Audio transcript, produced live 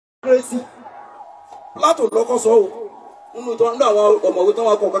democracy Plato lọ́kọ́ sọ ọ́ nínú tó ń dá àwọn ọ̀mọ̀wé tó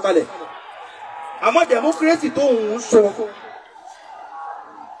wà kọ́ kákalẹ̀ àmọ́ democracy tó ń sọ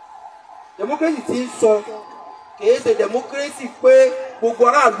democracy tí ń sọ kìí ṣe democracy pé gbogbo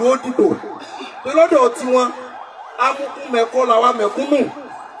aráàlú ó dìbò pé lọ́dọ̀ tiwọn amukun mẹ́kọ làwa mẹ̀kúnnù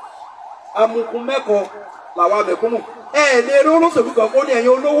amukun mẹ́kọ làwa mẹ̀kúnnù lè rí olóṣèlú kan kó ní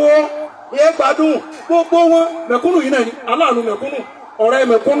ẹ̀yin olówó yé gbádùn gbogbo wọn mẹ̀kúnnù yìí náà ni aláàánú mẹ̀kúnnù ọ̀rẹ́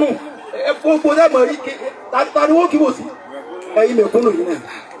mẹ̀kúnnù gbogbo dẹ́mọ̀ rí ta ni wọ́n kí wò sí ẹ̀yin mẹ̀kúnnù yìí náà.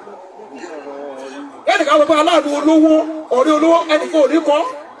 ẹnì kan sọ pé aláàánú olówó ọ̀rẹ́ olówó ẹnì kan ò ní kọ́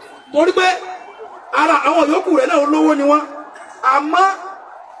torí pé ara àwọn yòókù rẹ̀ náà olówó ni wọ́n àmọ́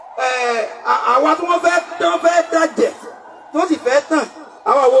àwa tí wọ́n fẹ́ dájẹ̀ tó sì fẹ́ tàn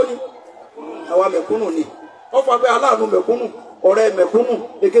àwa wo ni àwa mẹ̀kúnnù ni wọ́n fọ pé aláàánú mẹ̀kúnnù ọ̀rẹ́ mẹ̀kúnnù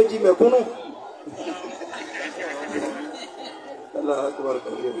èkejì mẹ̀kúnnù.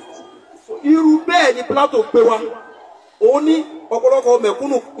 irú bẹ́ẹ̀ ni Plato pé wa òun ní ọ̀pọ̀lọpọ̀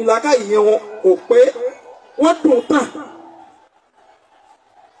mẹ̀kúnnù ìlàkàyè yẹn wọn kò pé wọ́n dùn tàn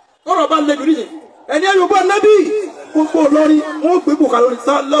ọ̀rọ̀ bá lẹ́nu níyẹn ẹni ẹ̀yọ́ bá nábì gbogbo lọ́rin wọ́n gbé bùkà lórí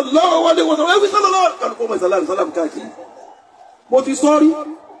sallallahu alaihi wasallam ẹ̀fí sallallahu kálukọ́ ọmọ ìsàlẹ̀ àlùsálàm káàkiri mo ti sọ rí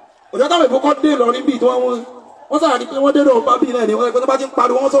òjò táwọn ìbùkọ́ dé lọ́rin bíi tí wọ́n sáà ní pé wọ́n dé lọ́wọ́ bá bíi náà ni wọ́n ẹgbẹ́ tó bá ti ń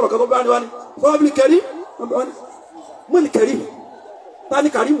pariwo wọ́n sọ̀rọ̀ kẹ́kọ̀ọ́ bá ní wá ní sọ́ọ́bìlì kẹrí mọ́ni kẹrí tani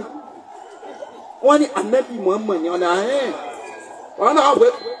kàrímù wọ́n ní anabi Muhammad ni ọ̀nà wọ́n náà wọ́n pé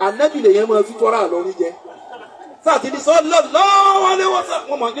anabi lè yẹn máa fi tọ́ra lórí jẹ sáàtì ní sallallahu alaihi wasallam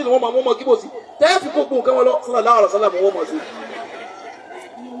wọ́n máa kí ni wọ́n máa kí bò sí tẹ́ẹ̀fì gbogbo nǹkan wọn lọ sallallahu alaihi wasallam wọ́n máa sí.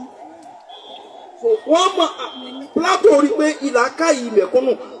 wọ́n mọ Plato rí pé ìlàkàyè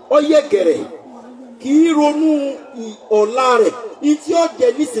mẹ̀kúnnù ọyẹ gẹ̀rẹ̀ kì í ronú ọ̀la rẹ̀ ní tí ó jẹ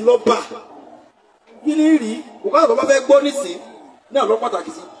nísìn lọ́ba kí ni rí bùkátà tó bá fẹ́ gbọ́ nísìn náà lọ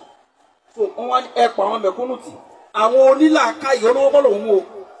pàtàkì sí. wọ́n wá ẹ̀pọ̀ àwọn mẹ̀kúnnù tì àwọn onílàkàyè olówó bọ́ lòun o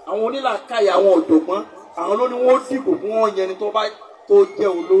àwọn onílàkàyè àwọn ọ̀jọ̀gbọ́n àwọn ló ní wọ́n dìbò fún wọn yẹn ni tó jẹ́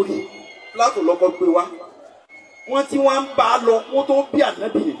olórí Plato lọ́kọ́ gbé wá wọ́n tí wọ́n ń bá a lọ wọ́n tó bí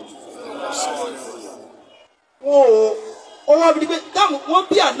ànábì yẹn wọ́n wá bí pé dáhùn wọ́n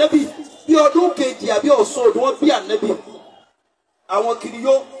bí ànábì bí ọdún kejì àbí ọ̀sán ọdún wọ́n bí ànábì àwọn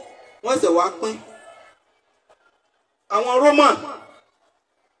kiriyó wọ́n ṣẹ̀ wá pín àwọn Roman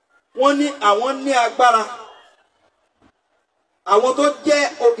wọ́n ní àwọn ní agbára àwọn tó jẹ́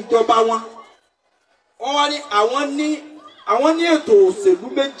ìjọba wọn wọ́n wá ní àwọn ní ètò òṣèlú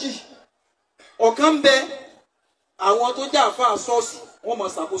méjì ọ̀kan ń bẹ àwọn tó jẹ́ àfáà ṣọ́ọ̀ṣì wọ́n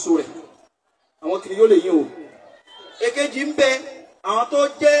máa ṣàkóso rẹ̀ àwọn kiri yóò lè yín o èkejì ń bẹ àwọn tó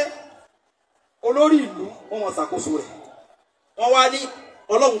jẹ́ olórí ìlú wọ́n máa ṣàkóso rẹ̀ wọ́n wá ní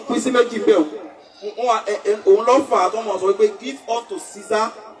Ọlọ́run pín sí méjì ń bẹ òun ló fà á tó mọ̀ sọ pé give unto Caesar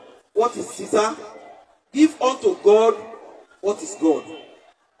what is Caesar give unto God what is God.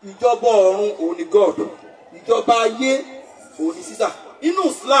 Ìjọba ọ̀run òun ni God ìjọba ayé òun ni Caesar inú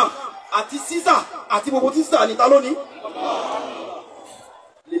Islam àti Caesar àti gbogbo Caesar ní ta lónìí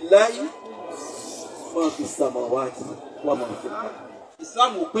lillahi ma fi samawati wa ma fi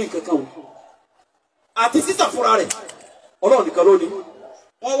Islam ò pín kankan o àti Caesar fúnra rẹ̀ Ọlọ́run nìkan lónìí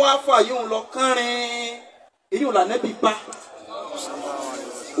wọ́n wá fà yóò lọ kánrin èyí ò lànà bí bá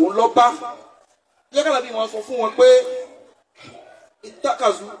òun lọ bá yẹ́kàlà bí wọ́n sọ fún wọn pé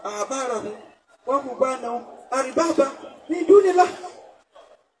ìtàkàzù àbárahùn wọn kò bá náà àríbábà ní ìdúnilá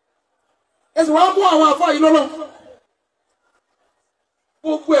ẹsùn wọn mú àwọn àfáà yìí lọ́lọ́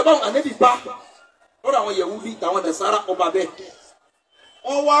gbogbo ẹ̀ báwọn ànẹ́bì bá lọ́dọ̀ àwọn Yẹhudi tàwọn Nasara ọba bẹ́ẹ̀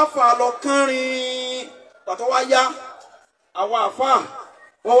wọ́n wá fà lọ kánrin pàtó wá yá àwọn àfáà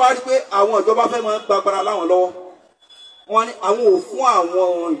wọ́n wá rí pé àwọn ìjọba fẹ́ máa gbàgbára láwọn lọ́wọ́ wọ́n ní àwọn ò fún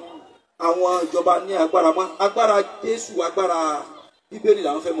àwọn ìjọba ní agbára mọ́ agbára Jésù agbára Bíbélì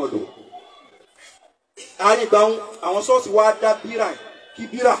làwọn fẹ́ mọ̀ lò. àrígbà àwọn ṣọ́ọ̀ṣì wá dá bírà kí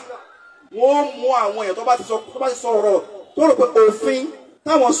bírà wọ́n mú àwọn èèyàn tó bá ti sọ ọ̀rọ̀ tó rò pé òfin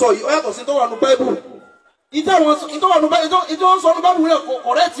táwọn sọ yìí ó yàtọ̀ sí tó wà ní Báíbù ìtọ́wọ́n sọ ní Báíbù rẹ̀ kò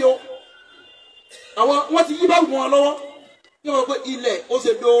kọ̀rẹ́tì o àwọn wọ́n ti yí Báíbù wọn lọ́wọ́ kí wọ́n pé ilẹ̀ ó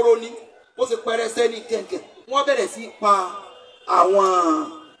ṣe dóró ní ó ṣe pẹrẹsẹ ní kẹ̀kẹ́ wọ́n bẹ̀rẹ̀ sí pa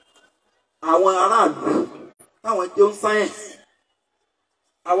àwọn aráàlú táwọn jẹun sáyẹ̀nsì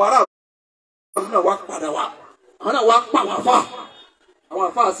àwọn aráàlú náà wá padà wá àwọn náà wá pa àwọn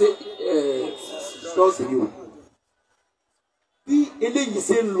àfáà ṣe ṣọ́ọ̀ṣì yìí o bí eléyìí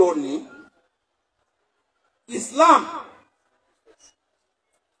ṣe ń lọ ní Islam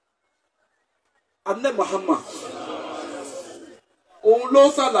Ànábì Muhammad òun ló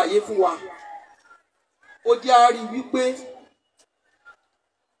ṣàlàyé fún wa ó jẹ́ àrí wípé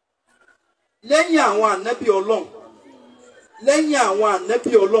lẹ́yìn àwọn ànábì Ọlọ́run lẹ́yìn àwọn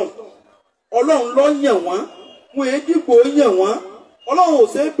ànábì Ọlọ́run Ọlọ́run ló yàn wọ́n wọn èé dìbò yàn wọ́n Ọlọ́run ò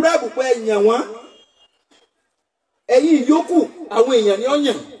ṣe bírèbù pé yàn wọ́n ẹ̀yin yòókù àwọn èèyàn ni ó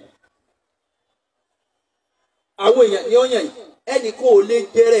yàn àwọn èèyàn ni ó yàn ẹnìkan ò lè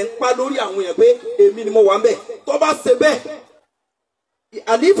jẹrẹ ń pa lórí àwọn èèyàn pé èmi ni mo wà ń bẹ̀ tó bá ṣe bẹ́ẹ̀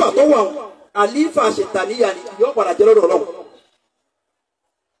àlífà tó wà àlífà ṣètàníyà ni yóò padà jẹ́ lọ́dọ̀ Ọlọ́run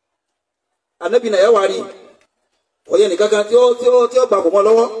ànábì náà yẹ wá rí ọ̀yẹ́ nìkan kan tí ó gbà kò mọ́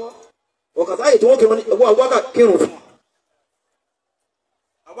lọ́wọ́ ọ̀kàtà yìí tí wọ́n kírun ní ẹ̀wọ́ àwọ́kà kírun fún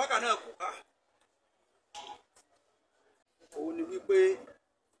àwọ́kà náà kú òun ni wípé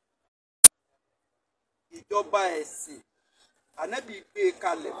ìjọba ẹ̀sìn ànábì gbé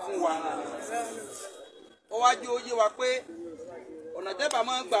kalẹ̀ fún wa ó wá jẹ́ ó yé wa pé ọ̀nà tẹ́ bá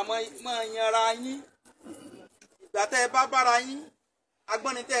máa gbà máa yanra yín ìgbà tẹ́ ẹ bá bára yín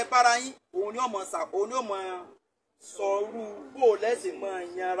agbọ́ni tẹ́ ẹ bára yín òun ni ó mọ̀ sọ̀rú bó lẹ́sìn máa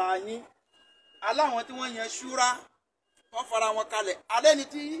yanra yín aláwọn tí wọ́n yan ṣúra wọ́n fara wọn kalẹ̀ alẹ́ ni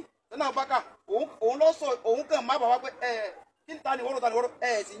tí sẹ́nà ọ̀bákà òun lọ sọ òun kàn má bàbá pé kí ni ta ni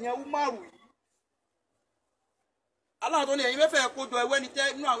wọ́rọ̀ sì yan Umaru yìí aláwọn tó ní ẹ̀yin mẹ́fẹ̀ẹ́ kójọ ẹwẹ́ ni tẹ́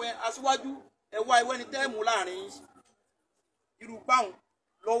inú àwọn aṣíwájú ẹwà ẹwẹ́ ni tẹ́ mú láàrin irú báwọn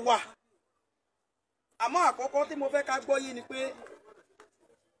lọ wà àmọ́ àkọ́kọ́ tí mo fẹ́ ká gbọ́ yìí ni pé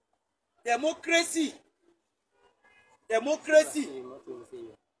democracy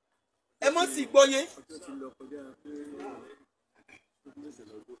ẹ mọ́ sì gbọ́yé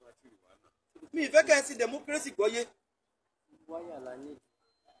mi ìfẹ́ kẹ́ ẹ sí democracy gbọ́yé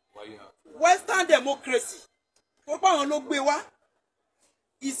western democracy tó pàwọn ló gbé wá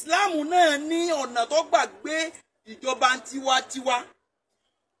Islam náà ní ọ̀nà tó gbà gbé ìjọba tiwantiwa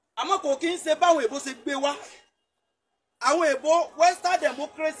àmọ́ kò kí ń ṣe báwọn èbó ṣe gbé wá àwọn èbó western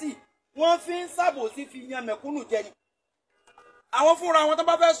democracy wọ́n fi ń ṣàbòsí fi yan mẹ̀kúnnù jẹ ni àwọn fúnra wọn tó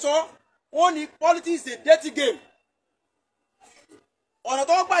bá fẹ́ sọ wọ́n ní politics is a dirty game ọ̀nà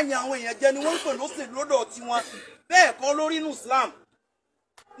tó gbà yan àwọn èèyàn jẹ ni wọ́n ń pè lóṣèlú lọ́dọ̀ tiwọn bẹ́ẹ̀ kọ́ lórí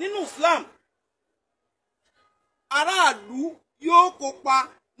nínú Islam aráàlú yóò kópa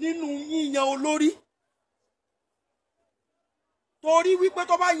nínú yíyan olórí torí wípé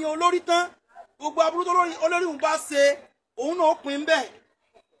tó bá yan olórí tán gbogbo aburú tó olórí òun bá ṣe òun náà pín bẹ́ẹ̀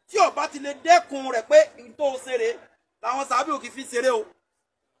tí ó bá ti lè dẹ́kun rẹ̀ pé tó ṣeré làwọn sàábì òkè fi ṣeré o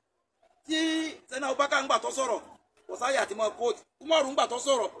tí sẹ́nà ọbákà ń gbà tó sọ̀rọ̀ kò sáyà àti mọ́ kóòtù Umaru ń gbà tó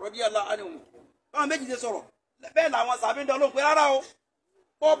sọ̀rọ̀ radiyallahu anhu báwọn méjì ṣe sọ̀rọ̀ bẹ́ẹ̀ làwọn sàábì ń dán lóhùn pé rárá o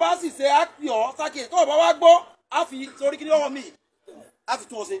tó bá sì ṣe á pì ọ́ sákè tó bá wá gbọ́ á fi sórí kí ni ọwọ́ mi á fi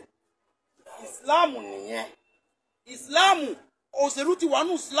tún ọ ṣe ìsìláàmù nìyẹn ìsìláàmù òṣèlú ti wà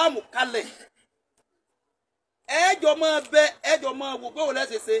nù ìsìláàmù kalẹ̀ ẹjọ́ máa bẹ ẹjọ́ máa wò pé òun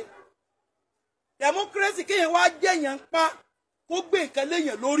lẹ́sẹ̀ ṣe democracy kéèyàn wá jẹ́yàn pa kó gbé nǹkan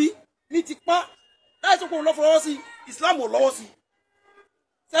léèyàn lórí ní ti pa láì sọ pé òun lọ́fọwọ́ sí Islam ò lọ́wọ́ sí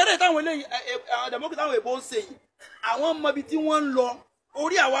sẹ́rẹ̀ táwọn eléyìí àwọn democracy táwọn èèbó ń ṣe yìí àwọn ọmọ ibi tí wọ́n ń lọ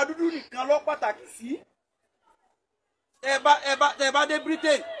orí àwa dúdú nìkan lọ pàtàkì sí ẹ bá dé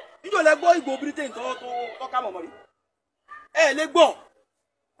Britain níjọ́ lẹ gbọ́ ìgbò Britain tó ká mọ̀mọ́ rí ẹ lè gbọ́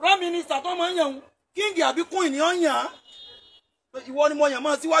prime minister tó máa ń yàn king àbí queen ni ó yàn án ìwọ ni mo yàn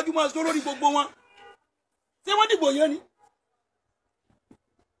máa síwájú máa sọ lórí gbogbo wọn ṣé wọ́n dìbò yẹn ni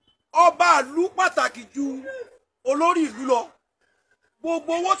ọba ìlú pàtàkì ju olórí ìlú lọ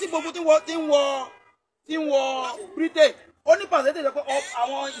gbogbo owó tí gbogbo tí ń wọ Britain ó ní pàṣẹ pé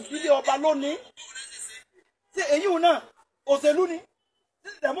àwọn ìdílé ọba lónìí ṣé èyí náà òṣèlú ni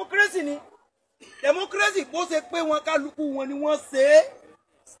democracy bó ṣe pé wọn kálukú wọn ni wọ́n ṣe é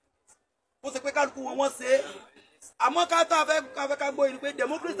bó ṣe pé kálukú wọn wọ́n ṣe é àmọ́ ká tá a fẹ́ ká gbọ́ yìí pé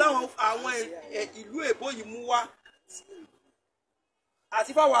democracy táwọn àwọn ìlú èbó yìí mú wá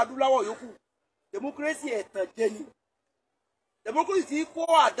àti fáwọn adúláwọ̀ yòókù democracy ẹ̀tàn jẹ ni democracy ti kó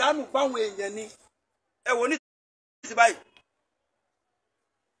àdánù báwọn èèyàn ni ẹ wò ní ìsìn báyìí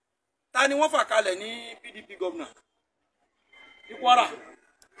ta ni wọ́n fà kalẹ̀ ní PDP gómìnà ní Kwara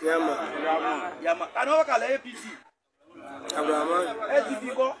Yama ta ni wọ́n fà kalẹ̀ APC SDP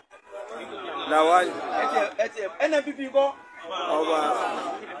kọ́ Lawal NNPP kọ́ ọba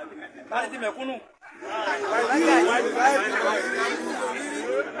ta ni ti mẹ̀kúnnù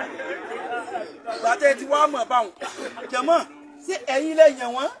gbàtẹ́ ti wá mọ̀ báwọn jẹ̀mọ́ sí ẹ̀yin lè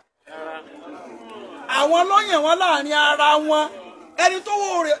yàn wọ́n àwọn ló yàn wọ́n láàrin ara wọn ẹni tó wò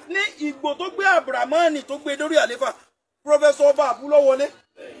rẹ̀ ní Ìgbò tó gbé Abdulrahman tó gbé dórí àléfà Professor ọba àbúlọ wọlé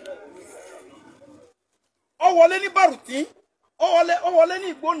ó wọlé ní Bàrùtí ó wọlé ní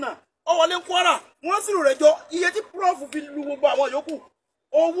Ìgbónà ó wọlé ní Kwara wọ́n sì rẹ̀ jọ iye tí prof fi lu gbogbo àwọn yòókù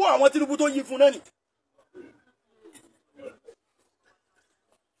owó àwọn Tinubu tó yí fún náà ni.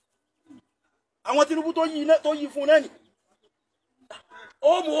 Àwọn Tinubu tó yí fún náà ni.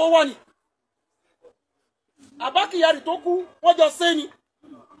 Ó mú owó wà ní. Abba Kyari tó kú wọ́n jọ sé ni.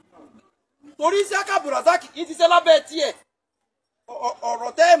 Torí Isiaka Abdulrasaq kì í ti ṣe lábẹ́ tiẹ̀.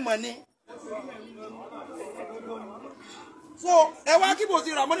 Ọ̀rọ̀ tẹ́ ẹ̀ mọ̀ ni. So ẹ wá kí bò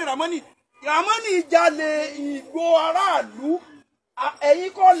sí Ramoni jalè ìgbó aráàlú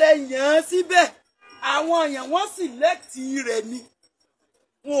ẹ̀yin kọ́ lẹ yàn án síbẹ̀ àwọn èèyàn wọ́n sílẹ̀kìtì rẹ̀ ni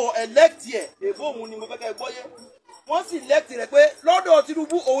wọn ò ẹ̀lẹ́kìtì ẹ̀ èbó òun ni mo fẹ́ kẹ́ ẹ gbọ́yé wọ́n sílẹ̀kìtì rẹ̀ pé lọ́dọ̀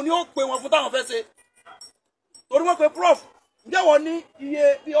Tinubu òun ni ó pè wọn fún táwọn fẹ́ ṣe torí wọ́n pe prof ǹjẹ́ wọ́n ní iye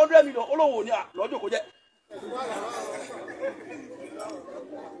bí 100 million olówó ní lọ́jọ́ kò jẹ́.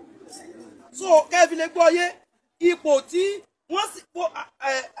 So kẹ́ẹ̀fì lè gbọ́yé ipò tí wọ́n sì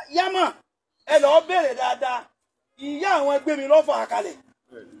yámà ẹ lọ́ọ́ bèrè dáadáa ìyá àwọn ẹgbẹ́ mi lọ́fọ̀ àkàlẹ̀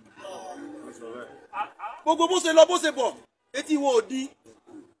gbogbo bó ṣe lọ bó ṣe bọ̀ etí wo òdi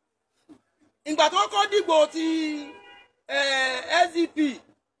ìgbà tó kọ́ dìgbò ti SDP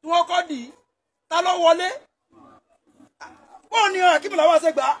tí wọ́n kọ́ dì ta ló wọlé bọ́ọ̀ ni Akeem Lawal ṣe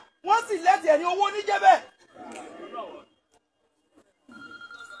gbà wọ́n sì lẹ́tì ẹ̀ ní owó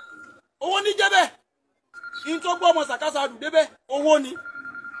níjẹ́bẹ̀ in tó gbọ́ ọmọ sàkásà àdùdébẹ̀ owó ni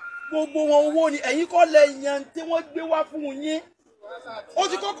gbogbo wọn owó ni ẹ̀yin kọ́ lẹ́yìn tí wọ́n gbé wá fún yín ó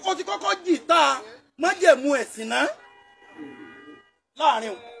ti kọ́kọ́ jìtá májẹ̀mú ẹ̀sìn náà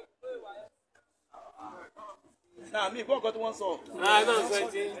láàrin náà mi ìbọn nǹkan tí wọ́n sọ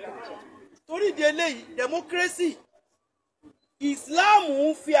torí ìdí eléyìí democracy Islam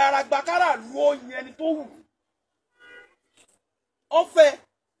ń fi ara gba kára lu oyin ẹni tó wù ọ̀fẹ́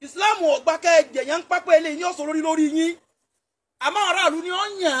Islam ọgbà kẹjẹ yẹn ń pápẹ́ eléyìí ní ọ̀sọ̀ lórí yín àmọ́ aráàlú ni ó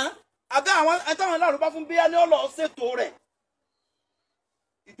yàn án àbẹ́ àwọn ẹ̀tàwọn aráàlú bá fún bíyá ní ọ̀lọ́ ṣètò rẹ̀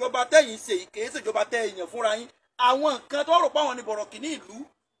ìjọba tẹ̀yìn ṣe ìkéyè ṣèjọba tẹ̀yìn fúnra yín àwọn nǹkan tó rò pé àwọn ní bọ̀rọ̀kì ní ìlú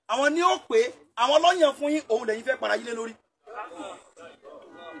àwọn ní ó pé àwọn lọ́yàn fún yín òun lẹ́yìn fẹ́ para yílé lórí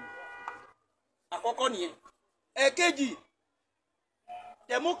àkọ́kọ́ nìyẹn ẹ̀kejì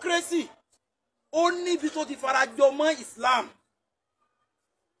democracy ó níbi tó ti farajọ mọ́ Islam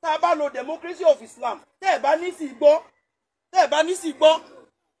tá a bá lo democracy of Islam tẹ́ ẹ̀ bá ní sí gbọ́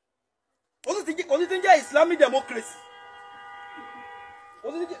kò sí ti ń jẹ́ Islamic democracy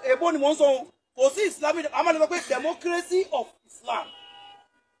èbó ni mò ń sọ kò sí Islamic a máa lè sọ pé democracy of Islam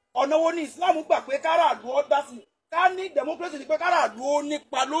ọ̀nà wo ni Islam gbà pé káràlú ó dá sí ká ní democracy ni pé káràlú ó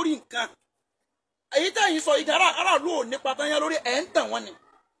nípa lórí nǹkan èyí tẹ̀yìn sọ ìdá káràlú ò nípa tán yá lórí ẹ̀ ń tàn wọ́n ni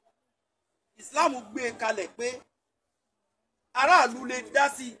Islam gbé kalẹ̀ pé aráàlú lè dá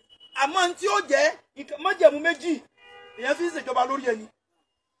sí i àmọ́ tí ó jẹ́ májẹ̀mú méjì èèyàn fi ń ṣèjọba lórí ẹni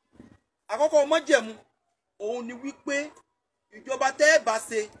àkọ́kọ́ májẹ̀mú òun ni wípé ìjọba tẹ́ ẹ bá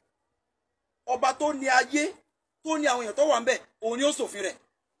ṣe ọba tó ní ayé tó ní àwọn èèyàn tó wà ń bẹ̀ òun ni ó ṣòfin rẹ̀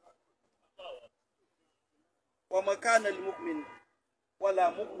wa ma kana lil mu'min wala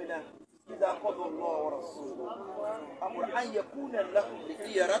mu'mina idha qada Allahu wa rasuluhu amran an yakuna lahum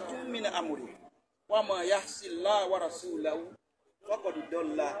khiyaratu min amri wa ma ya'si Allah wa rasulahu faqad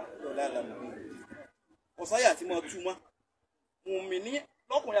dalla dalalan mubina ọ̀sáyà tí mo túmọ̀ mùmíní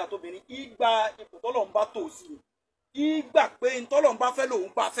lọ́kùnrin àtobìnrin ìgbà ipò tọ́lọ̀ ń bá tò sí ìgbà pé ntọ́lọ̀ ń bá fẹ́ lòun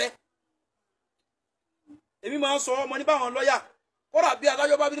bá fẹ́ èmi máa ń sọ ọmọ ní báwọn lọ́ọ̀yà kódà bí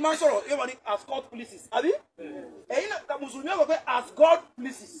adájọ́ bá bí máa ń sọ̀rọ̀ yóò mọ̀ ní as God pleases àbí ẹ̀yin náà mùsùlùmí ọ̀gbọ̀n pé as God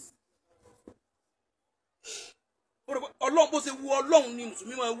pleases ọlọ́run bó ṣe wu ọlọ́run ni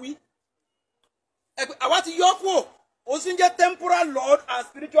mùsùlùmí máa wí àwa ti yọ kúrò ó sì ń jẹ́ temporal lord and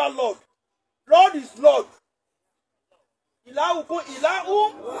spiritual lord Lord is Lord ìlàhùn kún ìlàhùn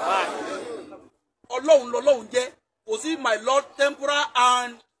ọlọ́run lọ́lọ́run jẹ́ kò sí my Lord temporal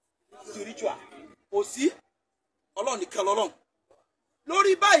and spiritual kò sí ọlọ́run nìkan lọ́lọ́run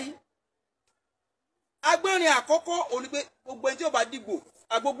lórí báyìí agbẹ́rin àkọ́kọ́ òní pé gbogbo ẹni tí ó bá dìgbò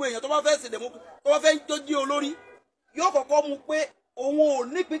agbogbo èèyàn tó bá fẹ́ ṣèdèmó tó bá fẹ́ tó jí olórí yóò kọ́kọ́ mú pé òun ò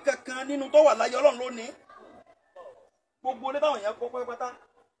nípìn kankan nínú tó wà láyé ọlọ́run lónìí gbogbo ilé táwọn èèyàn kọ́ pẹ́pẹ́tá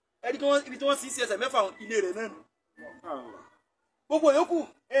ẹni ibi tí wọ́n sì ṣe ẹsẹ̀ mẹ́fà ilé rẹ̀ náà nù gbogbo yòókù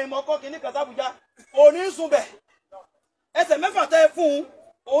èèmọ̀ ọkọ̀ kìíní kan sábùjá òní ń sunbẹ̀ ẹsẹ̀ mẹ́fà tẹ́ fún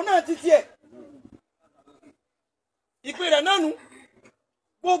òun náà ti tiẹ̀ ìpín rẹ̀ náà nù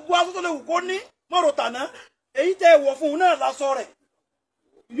gbogbo aṣọ tó lè wù kó ní mọ́rò tàná èyí tẹ́ wọ̀ fún un náà lásọ rẹ̀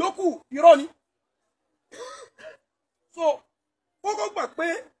yòókù irọ́ ni so kókó gbà pé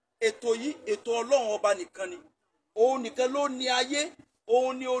ètò yìí ètò ọlọ́run ọba nìkan ni òun nìkan ló ní ayé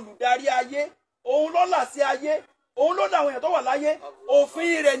òun ni olùdarí ayé òun ló là sí ayé òun ló làwọn èèyàn tó wà láyé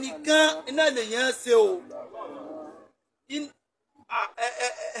òfin rẹ̀ nìkan iná lèèyàn ṣe o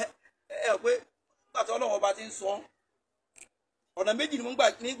pé pàtó Ọlọ́run ọba ti ń sọ ọ̀nà méjì ni mo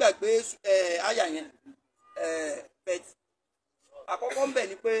nígbàgbé àyà yẹn bẹ́ẹ̀ àkọ́kọ́ ń bẹ̀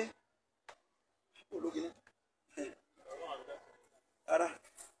ni pé ológin náà ara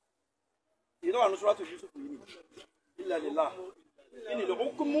ìlú àwọn Suratu Yusuf yìí illa lillah inil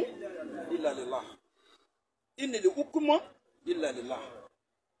hukmu illa lillah inil hukmu illa lillah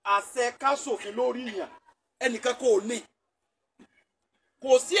àṣẹ ká ṣòfin lórí yàn ẹnìkan kò ní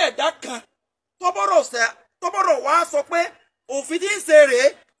kò sí ẹ̀dá kan tọ́bọ̀rọ̀ wá sọ pé òfin tí ń ṣe rèé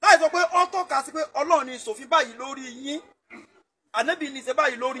láì sọ pé ó tọ́ka sí pé Ọlọ́run ní ṣòfin báyìí lórí yín ànábì ní ṣe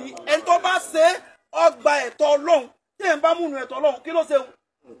báyìí lórí yín ẹni tó bá ṣe ọgbà ẹ̀tọ́ Ọlọ́run tí ẹ̀ ń bá múnu ẹ̀tọ́ Ọlọ́run kí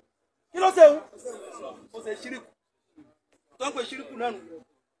ló ṣe ó ṣe ṣíríkù tó ń pè ṣíríkù náà nù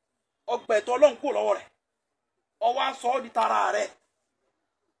ọgbà ẹ̀tọ́ Ọlọ́run kò lọ́wọ́ rẹ̀ ọwọ́ aṣọ ọ́ di tara rẹ̀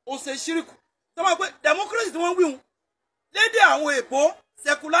ó ṣe ṣíríkù tó máa pé democracy tí wọ́n ń wíhun lédè àwọn èbó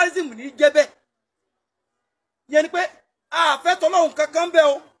secularism ní jẹ́bẹ̀ yẹn ni pé àfẹ́tọ́ Ọlọ́run kankan bẹ́ẹ̀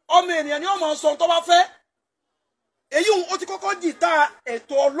o ọmọ ènìyàn ni ó máa sọ tó bá fẹ́ èyí ó ti kọ́kọ́ jìtá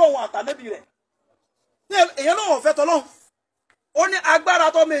ẹ̀tọ́ Ọlọ́run àtànẹ́bì rẹ̀ èyàn náà wọ́n fẹ́ tọ́lọ́run ó ní agbára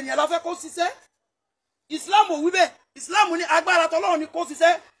tọ́mọ ènìyàn la fẹ́ kó ṣiṣẹ́ Islam ò wí bẹ́ẹ̀ Islam ní agbára tọ́lọ́run ni kó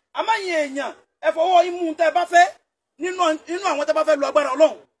ṣiṣẹ́ amáyìn èèyàn ẹ fọwọ́ imú tẹ́ bá fẹ́ nínú àwọn tẹ́ bá fẹ́ lo agbára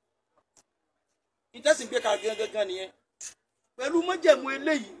Ọlọ́run ìtẹ́sìn gbé ka gangan nìyẹn pẹ̀lú májẹ̀mú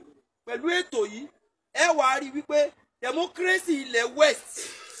eléyìí pẹ̀lú ètò yìí ẹ wà á rí wípé democracy ilẹ̀ West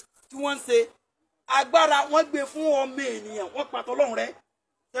tí wọ́n ń ṣe agbára wọ́n gbé fún ọmọ ènìyàn wọ́n pa tọ́lọ́run rẹ́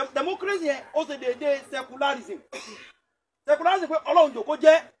democracy yẹn ó ṣe déédéé secularism pé Ọlọ́run jòkó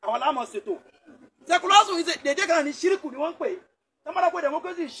jẹ́ àwọn aláàmọ̀ ṣètò secularism yìí ṣe déédéé kan ní ṣíríkù ni wọ́n ń pè é tẹ́mọ́dá pé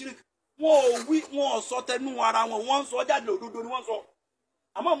democracy ṣíríkù wọn ò wí wọn ò sọ tẹnu ara wọn wọ́n ń sọ jáde òdodo ni wọ́n sọ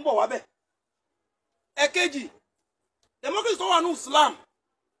àmọ́ ń bọ̀ wá bẹ́ẹ̀. ẹ̀kejì democracy tó wà ní Islam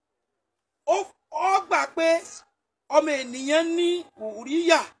ó gbà pé ọmọ ènìyàn ní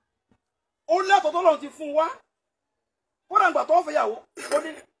hùríyà ó lẹ́tọ̀ọ́ tọ́lọ́run ti fún wa kódà ń gbà tó fẹ́yàwó ó ní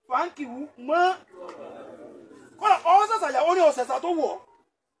fàǹkì wù mọ́ kódà ọ̀sẹ̀sà yàwó ní ọ̀sẹ̀sà tó wọ̀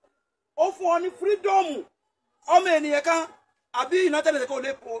ó fún ọ ní fírídọ́ọ̀mù ọmọ ènìyàn kan àbí United Nations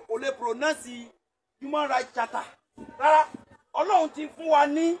kò lè pronounce human rights charter rárá Ọlọ́run ti fún wa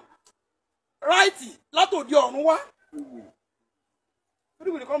ní ráìtì látòdì ọ̀run wá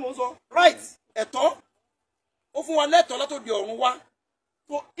fíríwìrì kan mò ń sọ right ẹ̀tọ́ ó fún wa lẹ́tọ̀ọ́ látòdì ọ̀run wá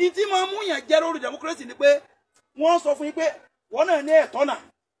so ìdí máa mú yàn jẹ́ lórí democracy ni pé wọ́n sọ fún yín pé wọ́n náà ní ẹ̀tọ́ náà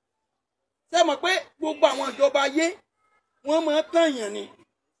ṣé mọ̀ pé gbogbo àwọn ìjọba ayé wọ́n máa tàn yàn ni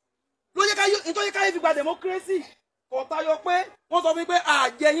ló yẹ nítorí káyé fi gba democracy kò tayọ pé wọ́n sọ fún yín pé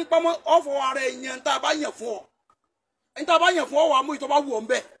àjẹ yín pamọ́ ọ̀fọ̀ ara èèyàn tá a bá yàn fún ọ ẹni tá a bá yàn fún ọ wà á mú ìtọ́ bá wù ọ́ ń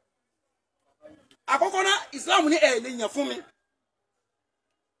bẹ̀ àkọ́kọ́ náà Islam ní ẹ̀ lè yàn fún mi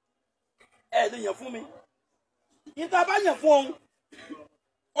ẹ̀ lè yàn fún mi ní tá a bá yàn fún ọ̀hún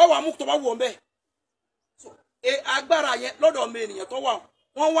ọ wà á mú ìtọ́ bá wù ọ́ ń bẹ̀ agbára yẹn lọ́dọ̀ ọmọ ènìyàn tó wà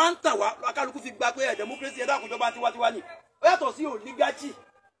wọ́n wá ń tàn wá akálukú fi gba pé democracy ẹ̀dá àkójọba tiwantiwa ni ó yàtọ̀ sí oligarchy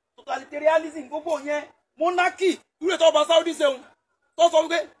totalitarianism gbogbo yẹn monarchy irú ètò ọba Saudi ṣeun tó sọ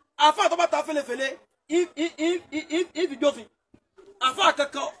wípé àfáà tó bá ta fẹlẹfẹlẹ ìfìdófin àfáà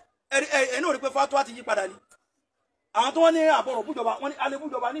kankan ẹni ò rí pé fatuwa ti yí padà ni àwọn tó wọ́n ní àbọ̀rọ̀ bújọba wọ́n ní alẹ́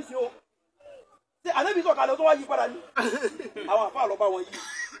bújọba nísìnyí o ṣé àlébi sọ̀kalẹ̀ tó wá yí padà ni àwọn àfáà lọ́ba wọn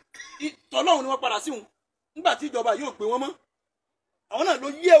yìí tọ́lọ́hún ni wọ́n padà sí wọn nígbà tí ìjọba yóò gbé wọn mọ́ àwọn náà ló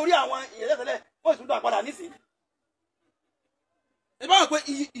yé orí àwọn ìyẹ́tẹ̀lẹ̀ wọ́n ìtúndà padà nísìnyí ẹ bá wọn pé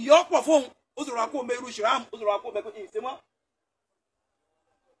ìyọ́ pọ̀ fóun ó sì rọra kó mẹ irú ṣìrámù ó sì rọra kó mẹ pé ìṣe mọ́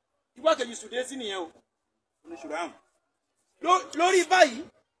igbákejì sùdé sí nìyẹn o ní ṣìrámù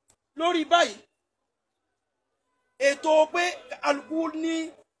lórí báyìí ètò pé kálukú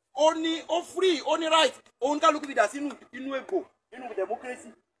ó free ó ní right òun kálukú fi dà sínú inú egbò nínú democracy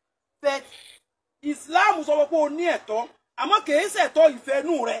but Islam sọ pé o ní ẹ̀tọ́ àmọ́ kìí ṣẹ̀tọ́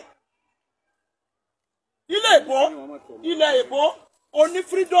ìfẹ́nú rẹ̀ ilẹ̀ èbó o ní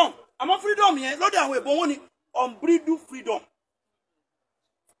freedom àmọ́ freedom yẹn lọ́dọ̀ àwọn èbó wọn ni unbridled freedom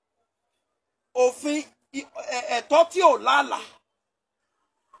òfin ẹ̀tọ́ tí ò lálà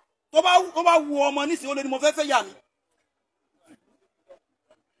tó bá wu ọmọ nísìnyí ó lé ní mo fẹ́ yà mí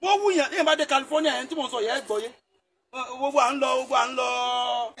bó wù yàn ní ìbá dé California yẹn tí mo sọ yẹ gbọ́ yé gbogbo à ń lọ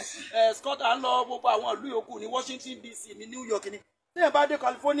Scott à ń lọ gbogbo àwọn ìlú yòókù ní Washington DC ní New York ní ìbá dé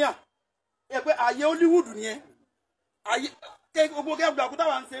California ẹ pé ààyè Hollywood nìyẹn ààyè gbogbo kẹ́bùdàkú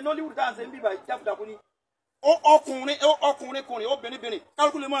táwa ń ṣe ní Hollywood táwa ń ṣe ń bíbà kẹ́bùdàkú ní ọkùnrin obìnrin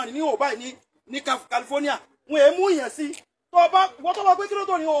kálukú lè máa rìn ní òbá ní California wọn èé mú yàn sí wọ́n tó bá pé kí ló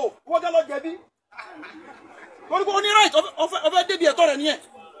tó ní o wọ́n gẹ́ lọ jẹ̀bi torí pé ó ní right ọfẹ́ débi ẹ̀tọ́ rẹ̀ nìyẹn.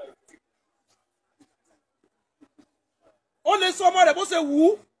 ó lè sọ ọmọ rẹ̀ bó ṣe wù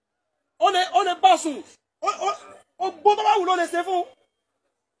ú ó lè bá sùn ó gbó tó bá wù ló lè ṣe fún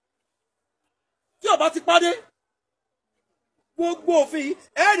tí ó bá ti pàdé gbogbo òfin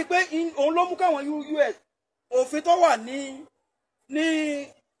ẹ rí i pé òun ló mú káwọn US òfin tó wà ní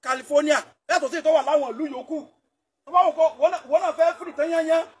California yàtọ̀ sí tó wà láwọn ìlú yòókù tó bá wọ́n náà fẹ́ fìrì tán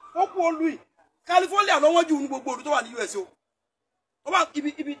yányán ó kú olú yìí California lọ́wọ́ jù ní gbogbo olú tó wà ní US o ó bá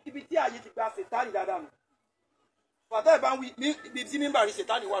ibi tí ààyè ti gba ṣètánì dáadáa nù pàtàkì bá ń wí ibi tí mímbà rí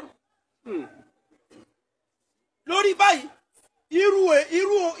ṣètánì wà nù. lórí báyìí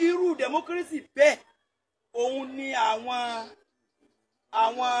irú democracy bẹ́ẹ̀ òun ni àwọn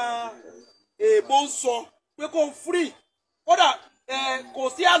èèbó ń sọ pé kò free kódà kò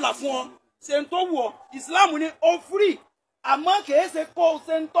sí ààlà fún ọ ṣe ń tó wù ọ Islam ní ó free àmọ́ kìí ṣe kó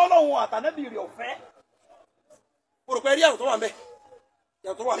ṣe ń tọ́lọ́hun àtànẹ́bì rẹ̀ ọ̀fẹ́. mo rò pé rí àwòtọ́ wà ń bẹ̀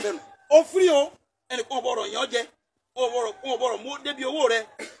yàtọ̀ wà ń bẹ̀ nù ó free o ẹnìkan ọ̀bọ̀rọ̀ yàn jẹ wọn ọ̀bọ̀rọ̀ mú débi owó rẹ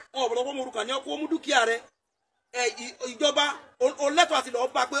wọn ọ̀bọ̀rọ̀ kó morukà ní ọkọ̀ mú dúkìá rẹ ìjọba olẹ́tọ̀ àti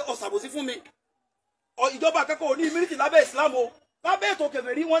lọ́ọ́ bá pé ọ̀sàbòsí fún mi ìjọba akẹ́kọ̀ọ́ ní mílítì lábẹ́ Islam o lábẹ́ ètò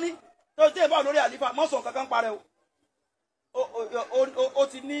kèfèrí wọn ní tó ṣe ìbá lórí àlífà mọ́sàn kankan parẹ́ o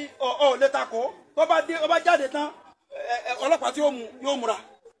ti ní létakọ̀ tó bá jáde tán ọlọ́pàá tí yóò múra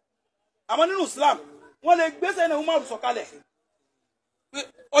àmọ́ nínú Islam wọ́n lè gbéṣẹ́ ní Umaru sọ̀kalẹ̀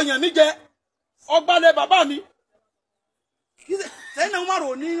ọyàn mi jẹ ọgbàlẹ̀ bàbá mi sẹ́yìn náà Umaru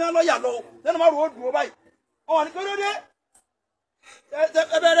ò ní lọ́ọ̀yà lọ sẹ́yìn Umaru ó dùn ó báyìí wọ́n wà ní kérédé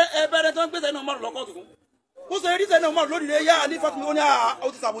ẹbẹ̀rẹ̀ tó ń gbéṣẹ́ náà Umaru lọ́kọ̀ọ̀tù fún ó ṣe rí sẹ́yìn náà Umaru lónìí rẹ̀ yá àlífà tí ó ní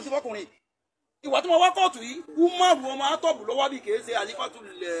àwọn ti ṣàbòsí fọkùnrin ìwà tí wọ́n wá kóòtù yìí Umaru ọmọ atọ́bù lọ́wọ́ bí kìí ṣe àlífà tó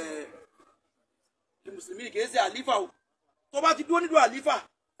lẹ̀ mùsùlùmí kìí ṣe àlífà o tó bá ti dúró nílùú àlífà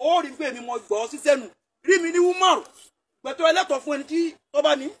ó rí pé mi mọ gbọ́ sí sẹ́nu rí mi ní Umaru gbẹ̀tọ́ ẹlẹ́tọ̀ fún ẹni tí tó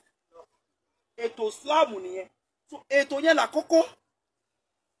bá ní ètò Islam nìyẹn ètò yẹn làkọ́kọ́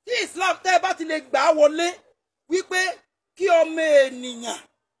tí Islam tẹ́ ẹ bá ti lè gbà á wọlé wípé kí ọmọ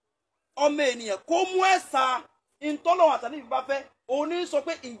ènìyàn kó mú ẹ̀sà ìtọ́lọ́wọ̀n àtàlẹ́ ìfipá fẹ́ òun ní sọ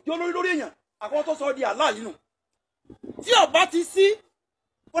pé ìjó lórí èèyàn àkọ́kọ́ tó sọ di àlá yìí nù tí ọba ti sí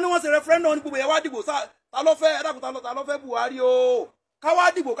wọ́n ní wọ́n ṣe referendum ní gbogbo yẹn wá dìbò ta ló fẹ́ ẹ̀dàkùn ta ló fẹ́ Buhari o ká wá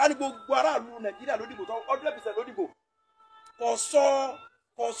dìbò ká ní gbogbo aráàlú Nàìjíríà ló dìbò 100% ló dìbò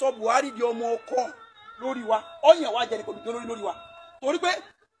kò sọ Buhari di ọmọ ọkọ lórí wa ọyàn wa jẹ ní kò ní jó lórí wa torí pé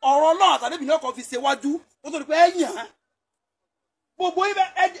ọ̀rọ̀ náà àtàlẹ́bì ní ọkọ̀ fi ṣèwájú ó torí pé ẹ̀yàn gbogbo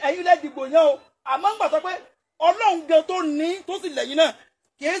ẹ̀yin lẹ́ dìbò yẹn o àmọ́ ń gbàtọ́ pé Ọlọ́run gan tó ní tó sì lẹ́yìn náà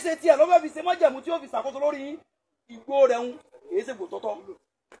kìí ṣe tiẹ̀ ló fẹ́ fi ṣe mọ́jẹ̀mú tí ó fi ṣàkóso lórí ìgbó rẹ̀ ń kìí ṣe gbòtọ́tọ́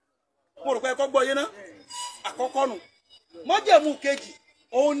mo rò pé ẹ̀kọ́ gbọ́ yé ná àkọ́kọ́ nù mọ́jẹ̀mú kejì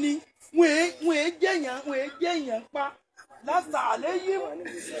òun ni wọ́n èé jẹ́yàn pa lásàálẹ́ yìí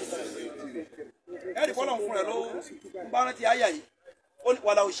ẹ̀rì fọ́lọ̀ fún rẹ̀ ló ń bá rántí àyà yìí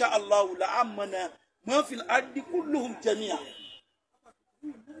wàlà òṣà Allahu la amana man fil ardi kulluhum jami'a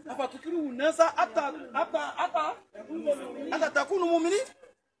afatukiru nasa ata takunu mu'mini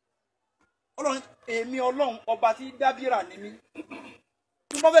Ọlọ́run èmi Ọlọ́run ọba tí dábìrà ní mi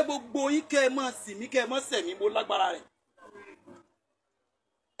tí wọ́n fẹ́ gbogbo yín kẹ́ ẹ mọ́ sí mi kẹ́ ẹ mọ́ sẹ̀mí mo lágbára rẹ̀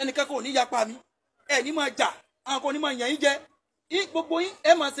ẹnìkan kò ní yapa mi ẹ ní máa jà àwọn kan ní máa yàn yín jẹ gbogbo yín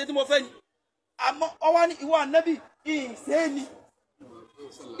ẹ máa ṣe tí mo fẹ́ ni àmọ́ ọwá ní ìwọ ànábì ìṣe ni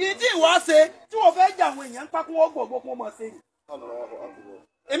ìdí ìwà ṣe tí wọ́n fẹ́ jà àwọn èèyàn ń pákún wọ́n gbọ̀gbọ́ kún ọmọ ṣe ni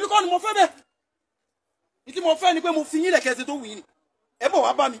èmi kọ́ ni mo fẹ́ bẹ́ẹ̀ ìdí mo fẹ́ ni pé mo fi yín lẹ̀kẹ́ ṣe tó wù yín ni ẹ bọ̀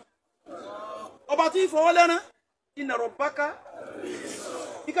wá bá mi ọba tí ìfọwọ́ lẹ́rán ìnàrọ̀ báká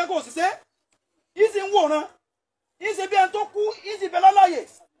ìkẹ́kọ̀ọ́ òṣìṣẹ́ yìí sì ń wòran yìí ṣe bí ẹni tó kú yìí sì bẹ lálàyè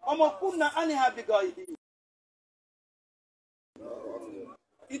ọmọ kú na ánìhà bìgà ìdí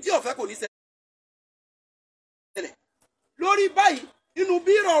ìdí ọ̀fẹ́ kò ní ṣẹlẹ̀ lórí báyìí inú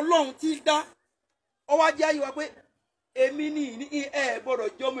bírọ̀ Ọlọ́run ti dá ọwọ́ ajé ayé wa pé èmi ní ẹ gbọ́dọ̀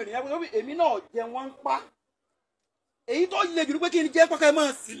jẹ́ ọmọ ènìyàn pé èmi náà jẹ wọ́n ń pa èyí tó le jù ní pé kí n jẹ́ pọ́kẹ́ ẹ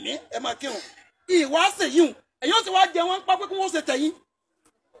máa sì mí ẹ máa kírun ìwà ṣèyíhùn èyí ó sì wá jẹ wọ́n ń pa pé kí wọ́n ṣe tẹ̀yìn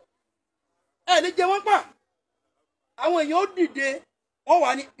ẹ lè jẹ wọ́n pa àwọn èèyàn ó dìde wọ́n wà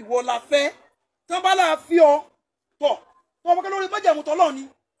ní ìwọ la fẹ́ tí wọ́n bá láà fi ọ tọ̀ tí wọ́n bá lórí májẹ̀mú tọ́lọ́ ni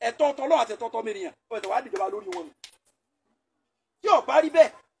ẹ̀tọ́ tọ́lọ́ àti ẹ̀tọ́ tọ́mọ ènìyàn ó ẹ̀tọ́ wá dìjọba lórí wọn tí ó bá rí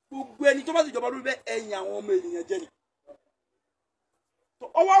bẹ́ẹ̀ gbogbo ẹni tó bá sì jọba lórí bẹ́ẹ̀ ẹ̀yìn àwọn ọmọ ènìyàn jẹ́ ni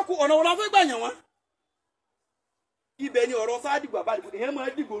ọwọ́ kú ọ̀nà wọn la fẹ́ gbà yàn wọ́n ibẹ̀ ni ọ̀rọ̀ sáà dìgbò àbá dìgbò èèyàn máa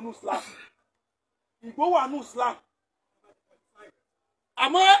dìgbò nù Islam ìgbó wà nù Islam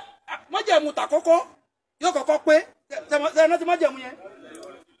àmọ́ májẹ̀mú tàkọ́kọ́ yóò kọ́kọ́ pé sẹ́yìn náà ti májẹ̀mú yẹn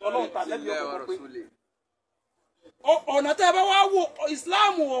Ọlọ́run tà lẹ́bi ọkọ̀ pé ọ̀nà tẹ́ ẹ bá wá wò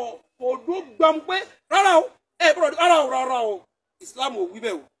Islam kò dó gbàm pé rárá o rárá o Islam ò wí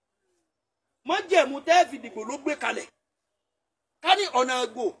bẹ́ẹ̀ o májẹ̀mú tẹ́ fi dìgbò ló gbé kalẹ̀ ká ní ọ̀nà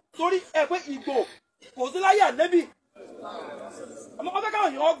ìgbò torí ẹ pé ìgbò kò sí láyé ànẹ́bì àmọ́ wọ́n fẹ́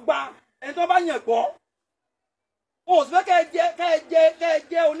káwọn èèyàn gba ẹni tó bá yàn gbọ́ wọn ò sì fẹ́ kẹ́ ẹ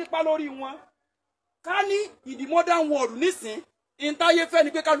jẹ́ onípa lórí wọn ká ní ìdí modern world nísìn ìntayé fẹ́ ni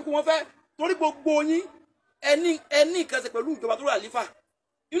pé kálukú wọn fẹ́ torí gbogbo yín ẹni ìkẹsẹ̀ pẹ̀lú ìjọba tó rà lífà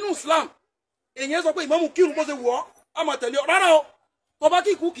inú Islam èèyàn sọ pé ìmámù kírun bó ṣe wọ̀ ọ́ a máa tẹ̀lé ọ rárá o tó bá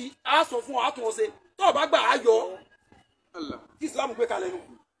kí ìkúkì á sọ fún ọ á tún ọ ṣe tó o bá gbà á yọ kí Islam gbé kalẹ̀ nù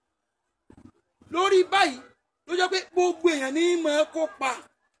lórí báyìí ló jẹ́ pé gbogbo èèyàn ní máa kópa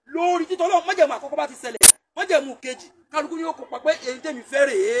lórí títọ́ lọ́wọ́ májẹ̀mú àkọ́kọ́ bá ti ṣẹlẹ̀ májẹ̀mú kejì kálukú ni ó kópa pé èyí tèmi fẹ́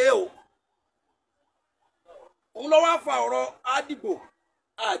rèé o òun lọ́wọ́ á fa ọ̀rọ̀ àdìgbò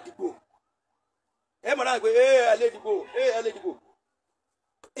ẹ mọ̀ náà pé ẹ lè dìbò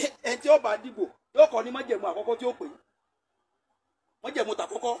ẹ tí ó bá dìbò yóò kọ́ ní májẹ̀mú àkọ́kọ́ tí ó pè májẹ̀mú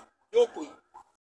tàkọ́kọ́ yóò pè